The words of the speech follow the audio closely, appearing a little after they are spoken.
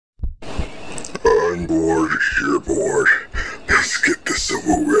I'm bored, you're bored. Let's get this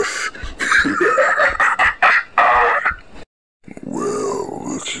over with. Well,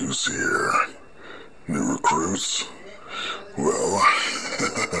 look who's here. New recruits? Well,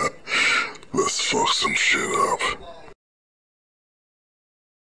 let's fuck some shit up.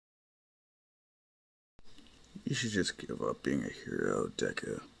 You should just give up being a hero,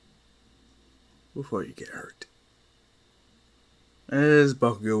 Deku, before you get hurt. As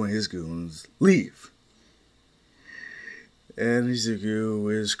Bakugo and his goons leave, and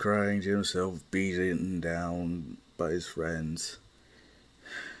Izuku is crying to himself, beaten down by his friends.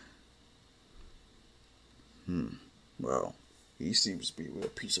 Well, he seems to be with a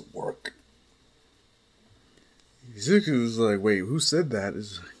piece of work. Izuku's like, wait, who said that?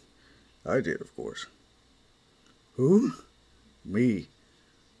 I did, of course. Who? Me.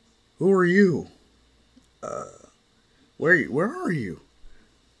 Who are you? Where are you?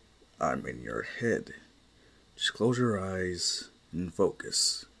 I'm in your head. Just close your eyes and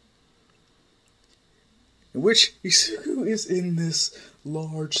focus. In which Izuku is in this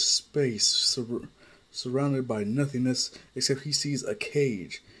large space surrounded by nothingness, except he sees a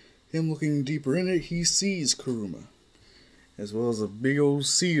cage. Him looking deeper in it, he sees Kuruma, as well as a big old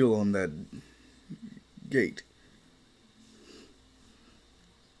seal on that gate.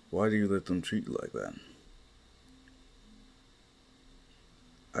 Why do you let them treat you like that?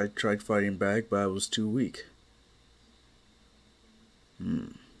 I tried fighting back, but I was too weak.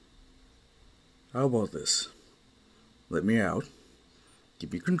 How about this? Let me out,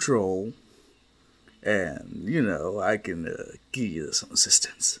 give you control, and, you know, I can give you some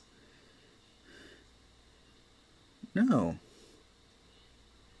assistance. No.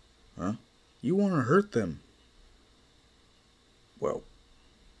 Huh? You want to hurt them? Well,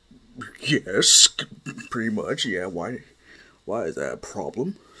 yes, pretty much, yeah. Why is that a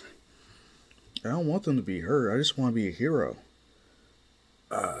problem? I don't want them to be hurt. I just want to be a hero.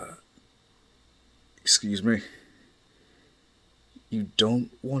 Excuse me? You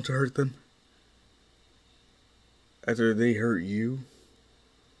don't want to hurt them? After they hurt you?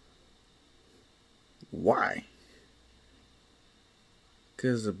 Why?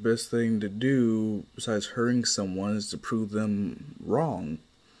 Because the best thing to do, besides hurting someone, is to prove them wrong.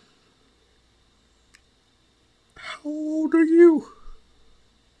 How old are you?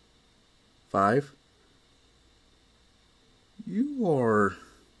 5? You are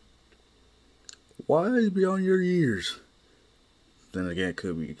wise beyond your years. Then again, it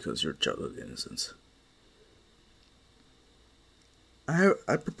could be because your childhood innocence. I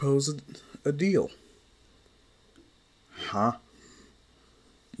propose a deal. Huh?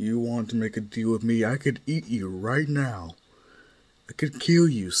 You want to make a deal with me? I could eat you right now. I could kill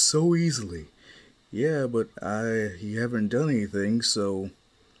you so easily. Yeah, but you haven't done anything, so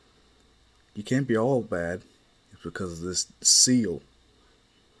you can't be all bad. It's because of this seal.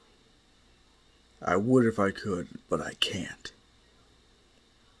 I would if I could, but I can't.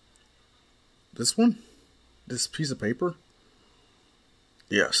 This one? This piece of paper?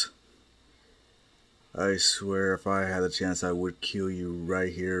 Yes. I swear if I had the chance I would kill you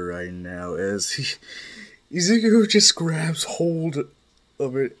right here, right now. As Izuku just grabs hold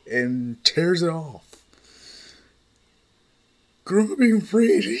of it and tears it off. Kuruma being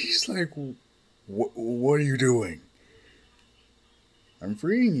freed, he's like, what are you doing? I'm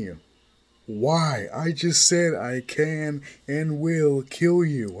freeing you. Why? I just said I can and will kill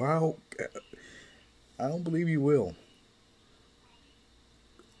you. I don't believe you will.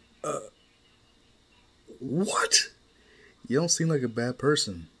 What? You don't seem like a bad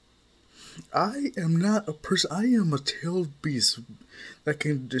person. I am not a person. I am a tailed beast that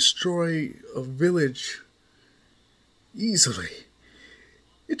can destroy a village easily.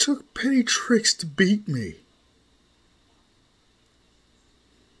 It took petty tricks to beat me.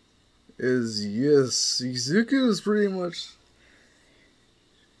 Yes, Izuku is pretty much...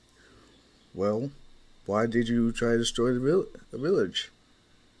 Well, why did you try to destroy the village?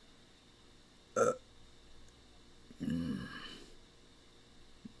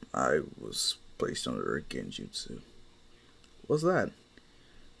 I was placed under a genjutsu. What's that?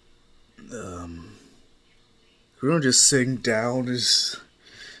 Kuruma just sitting down is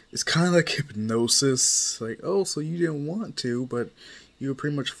kind of like hypnosis. Like, oh, so you didn't want to, but you were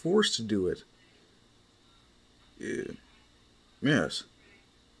pretty much forced to do it. Yeah. Yes.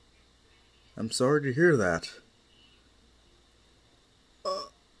 I'm sorry to hear that.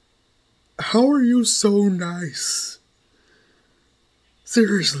 How are you so nice?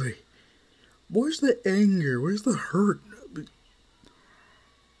 Seriously. Where's the anger? Where's the hurt?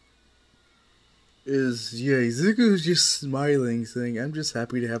 Izuku's just smiling, saying, I'm just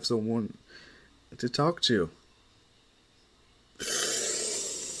happy to have someone to talk to.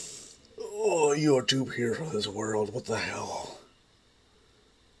 Oh, you are too pure for this world. What the hell?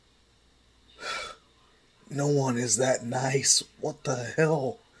 No one is that nice. What the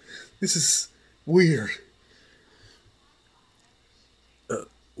hell? This is weird.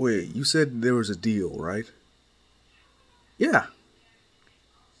 Wait, you said there was a deal, right? Yeah.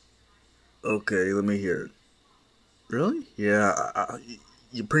 Okay, let me hear it. Really? Yeah,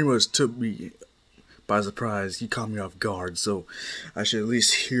 you pretty much took me by surprise. You caught me off guard, so I should at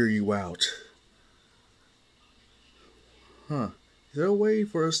least hear you out. Huh. Is there a way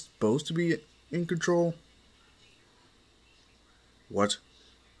for us both to be in control? What?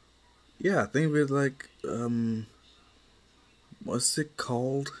 Yeah, think of it like, what's it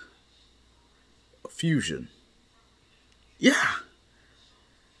called? A fusion. Yeah!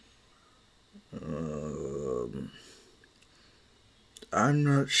 Um, I'm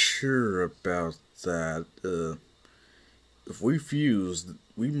not sure about that. If we fuse,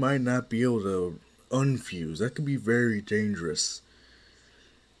 we might not be able to unfuse. That could be very dangerous.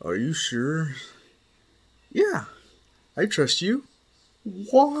 Are you sure? Yeah, I trust you.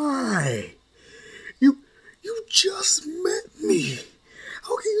 Why? You you just met me.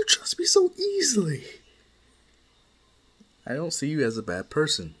 How can you trust me so easily? I don't see you as a bad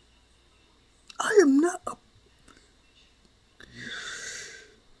person. I am not a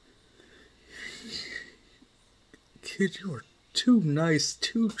kid. You are too nice,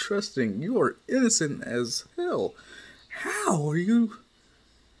 too trusting. You are innocent as hell. How are you?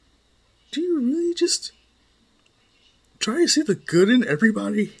 Do you really just try to see the good in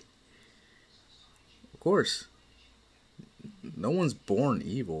everybody? Of course. No one's born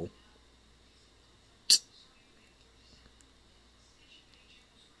evil.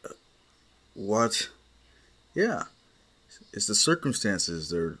 What? Yeah. It's the circumstances,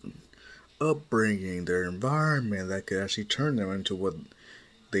 their upbringing, their environment that could actually turn them into what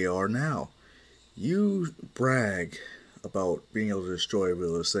they are now. You brag about being able to destroy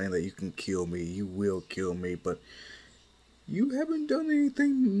village, saying that you can kill me, you will kill me, but you haven't done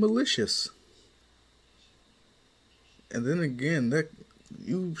anything malicious. And then again, that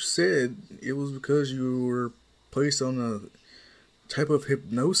you said it was because you were placed on a type of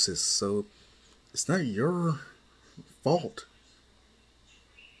hypnosis, so it's not your fault.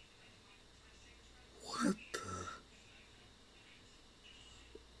 What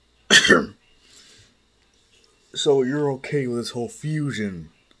the? So you're okay with this whole fusion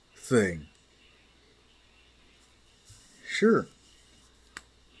thing? Sure.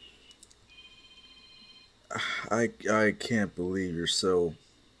 I can't believe you're so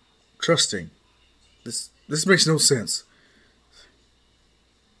trusting. This makes no sense.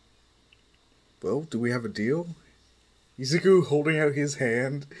 Well, do we have a deal? Izuku holding out his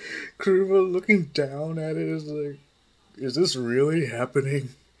hand, Kuruma looking down at it is like, is this really happening?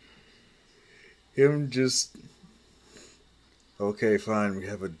 Him just, okay, fine, we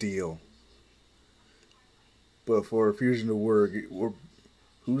have a deal. But for a fusion to work,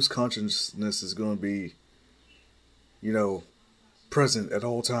 whose consciousness is going to be, you know, present at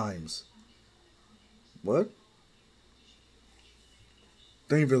all times? What?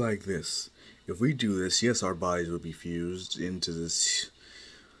 Think of it like this. If we do this, yes, our bodies will be fused into this.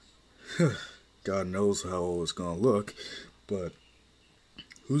 God knows how it's going to look, but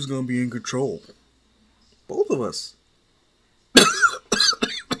who's going to be in control? Both of us.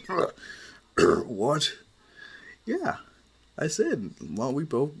 What? Yeah, I said, why don't we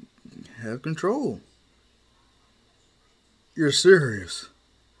both have control? You're serious?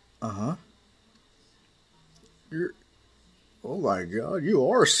 Uh huh. You're. Oh my god, you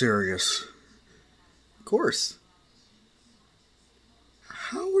are serious. Of course.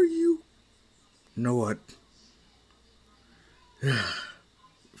 How are you? You know what?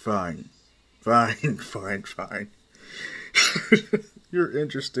 Fine. Fine, fine, fine. You're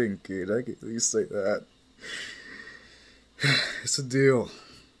interesting, kid. I can at least say that. It's a deal.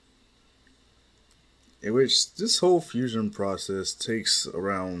 In which this whole fusion process takes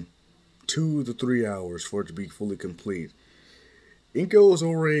around 2 to 3 hours for it to be fully complete. Inko has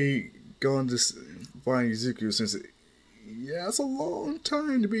already gone to find Izuku since yeah, it's a long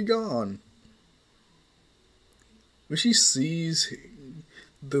time to be gone. When she sees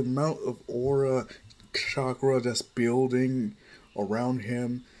the amount of aura chakra that's building around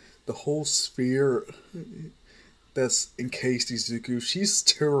him, the whole sphere that's encased Izuku, she's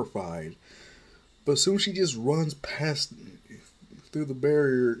terrified. But soon she just runs past through the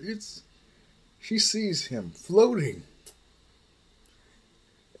barrier. She sees him floating.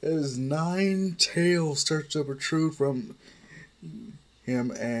 As 9 tails start to protrude from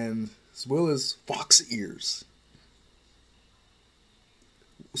him, and as well as fox ears.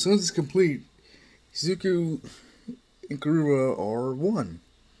 As soon as it's complete, Izuku and Kuruma are one.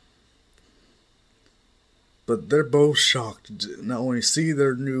 But they're both shocked to not only see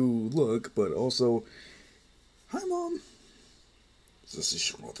their new look, but also, "Hi, Mom." Is this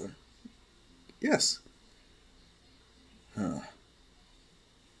your mother? "Yes." Huh.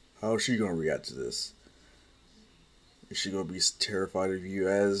 How is she gonna react to this? Is she gonna be terrified of you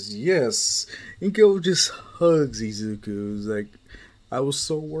as yes? Inko just hugs Izuku. He's like, "I was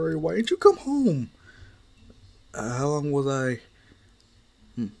so worried. Why didn't you come home?" How long was I?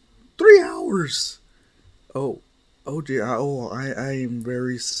 3 hours. Oh dear. I am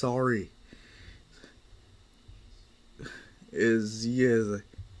very sorry. Yes.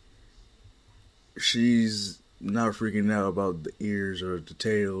 She's not freaking out about the ears or the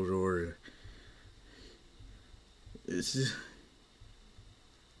tails or. It's just,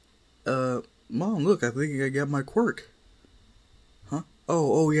 Mom, look, I think I got my quirk. Huh?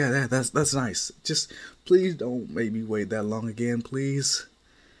 Oh yeah, that's nice. Just please don't make me wait that long again, please.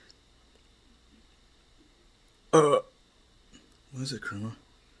 What is it, Kuruma?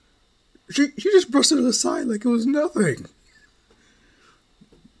 She just brushed it aside like it was nothing.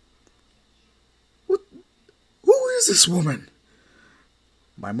 What? Who is this woman?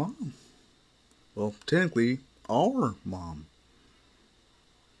 My mom. Well, technically, our mom.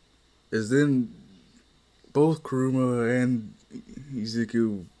 As then both Kuruma and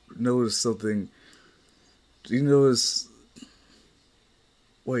Izuku notice something. Do you notice?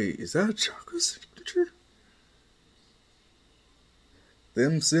 Wait, is that a chakra signature?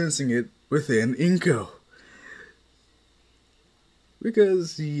 Them sensing it within Inko.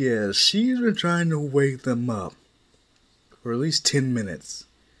 Because, yeah, she's been trying to wake them up for at least 10 minutes.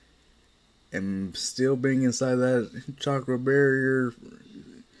 And still being inside that chakra barrier,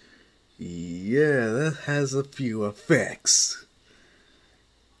 yeah, that has a few effects.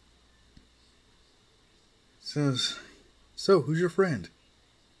 So who's your friend?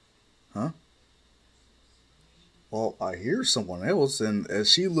 Huh? Well, I hear someone else, and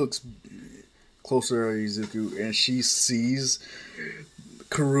as she looks closer at Izuku and she sees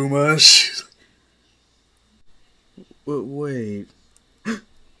Kuruma, she's like, wait,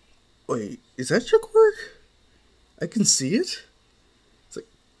 is that your quirk? I can see it. It's like,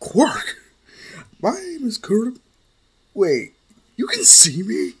 quirk? My name is Kuruma. Wait, you can see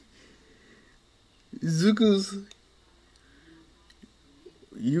me? Izuku's,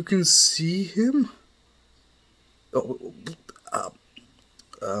 you can see him? Oh,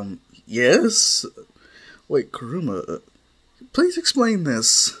 yes? Wait, Kuruma, please explain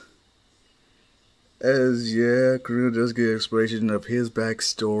this. As, yeah, Kuruma does get an explanation of his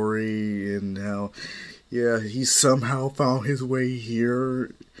backstory and how, yeah, he somehow found his way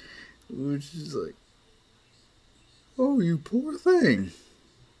here. Which is like, oh, you poor thing.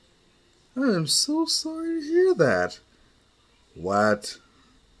 I am so sorry to hear that. What?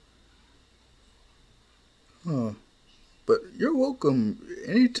 Huh. But you're welcome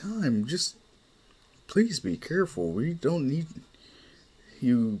anytime. Just please be careful. We don't need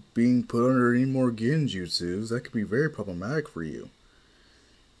you being put under any more genjutsus. That could be very problematic for you.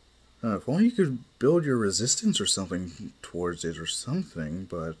 If only you could build your resistance or something towards it or something,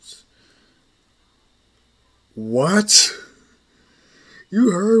 but... What?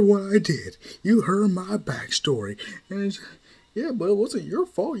 You heard what I did. You heard my backstory. And yeah, but it wasn't your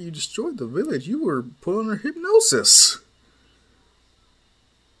fault you destroyed the village. You were put under hypnosis.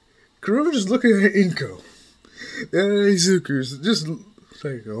 Kuruma just looking at Inko. And Izuku's just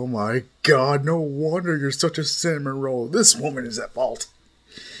like, oh my god, no wonder you're such a cinnamon roll. This woman is at fault.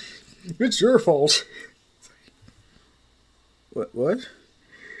 It's your fault. What?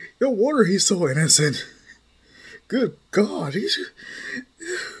 No wonder he's so innocent. Good God, he's...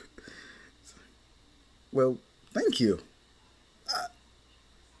 Well, thank you.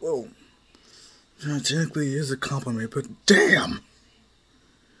 Well, technically it is a compliment, but damn!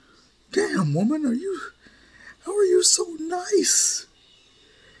 Damn, woman, how are you so nice?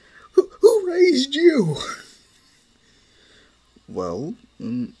 Who raised you? Well,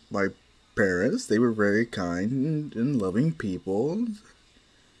 my parents, they were very kind and loving people.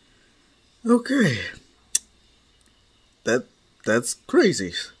 Okay. That's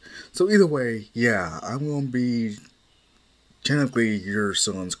crazy. So either way, yeah, I'm gonna be technically your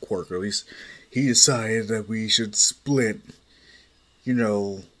son's quirk, or at least he decided that we should split,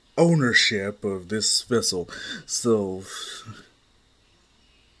 ownership of this vessel. So,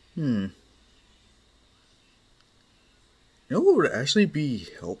 you know what would actually be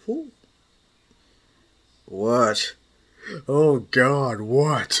helpful? What? Oh God,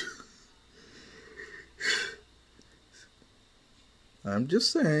 what? I'm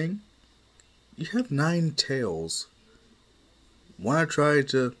just saying, you have 9 tails. Why not try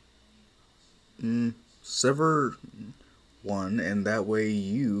to sever one, and that way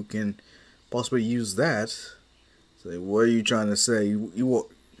you can possibly use that. Say, what are you trying to say? You will.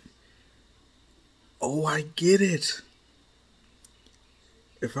 Oh, I get it.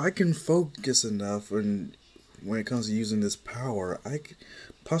 If I can focus enough, and when it comes to using this power, I could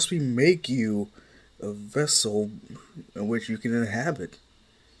possibly make you a vessel in which you can inhabit.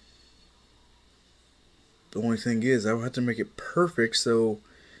 The only thing is, I would have to make it perfect so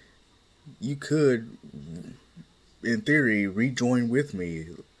you could, in theory, rejoin with me.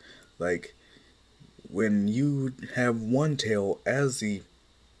 Like, when you have one tail as the,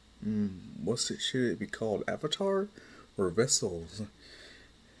 should it be called? Avatar? Or vessels?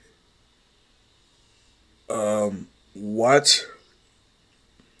 What?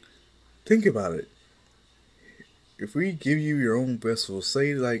 Think about it. If we give you your own vessel,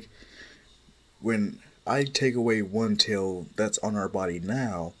 say like, when I take away one tail that's on our body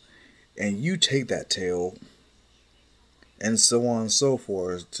now, and you take that tail, and so on and so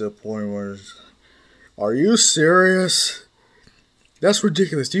forth, to the point where, are you serious? That's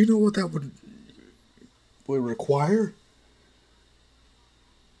ridiculous. Do you know what that would require?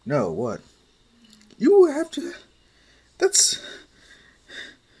 No, what? You would have to. That's.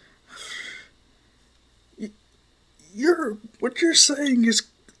 What you're saying is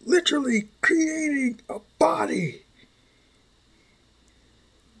literally creating a body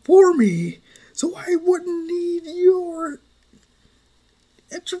for me, so I wouldn't need your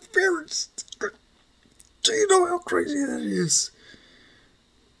interference. Do you know how crazy that is?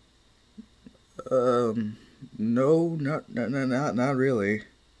 No, not really.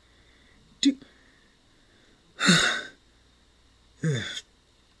 Do,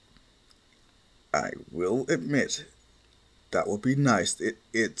 I will admit, that would be nice.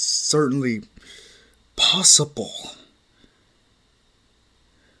 It's certainly possible.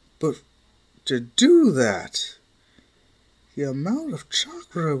 But to do that, the amount of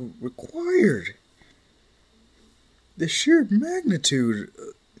chakra required, the sheer magnitude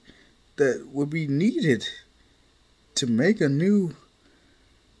that would be needed to make a new...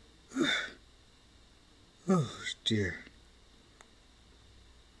 Oh, dear.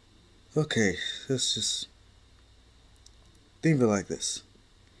 Okay, let's just think of it like this.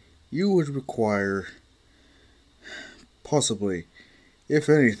 You would require, possibly, if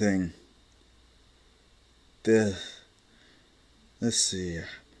anything, let's see,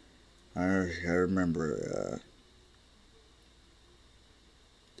 I remember,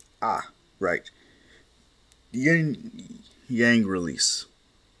 right, Yang release.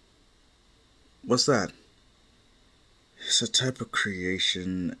 What's that? It's a type of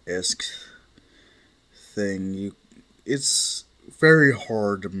creation-esque thing. It's very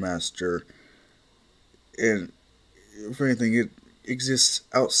hard to master, and if anything, it exists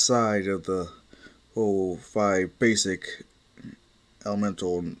outside of the whole 5 basic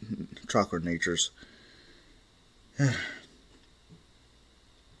elemental chakra natures.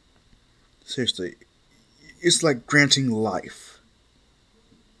 Seriously, it's like granting life.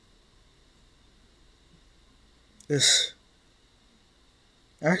 This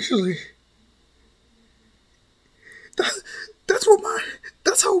actually,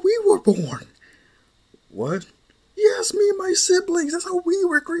 that's how we were born. What? Yes, me and my siblings. That's how we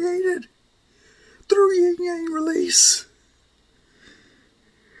were created, through yin yang release.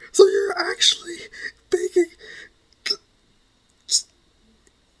 So you're actually thinking,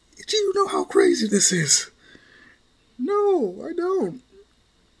 do you know how crazy this is? No, I don't.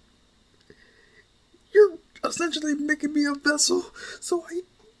 You're essentially making me a vessel, so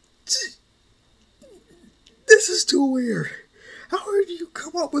this is too weird. How did you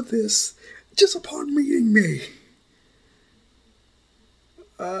come up with this just upon meeting me?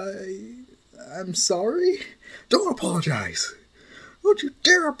 I'm sorry? Don't apologize. Don't you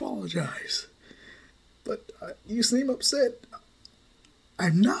dare apologize. But you seem upset.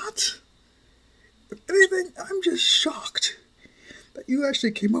 I'm not. If anything, I'm just shocked that you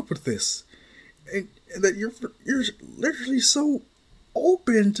actually came up with this. And that you're literally so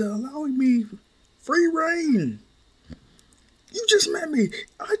open to allowing me free reign. You just met me.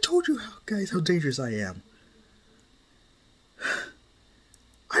 I told you how dangerous I am.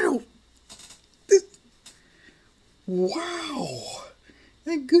 I don't... Wow.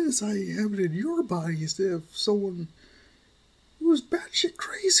 Thank goodness I inhabited your body instead of someone who was batshit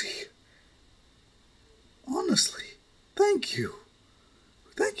crazy. Honestly, thank you.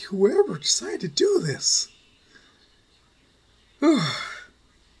 Thank you, whoever decided to do this.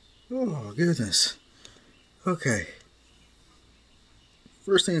 Oh, goodness. Okay.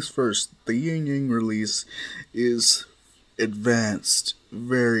 first things first, the yin yang release is advanced,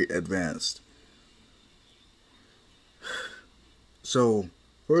 very advanced. So,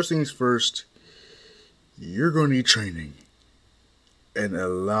 first things first, you're going to need training, and a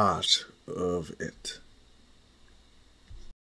lot of it.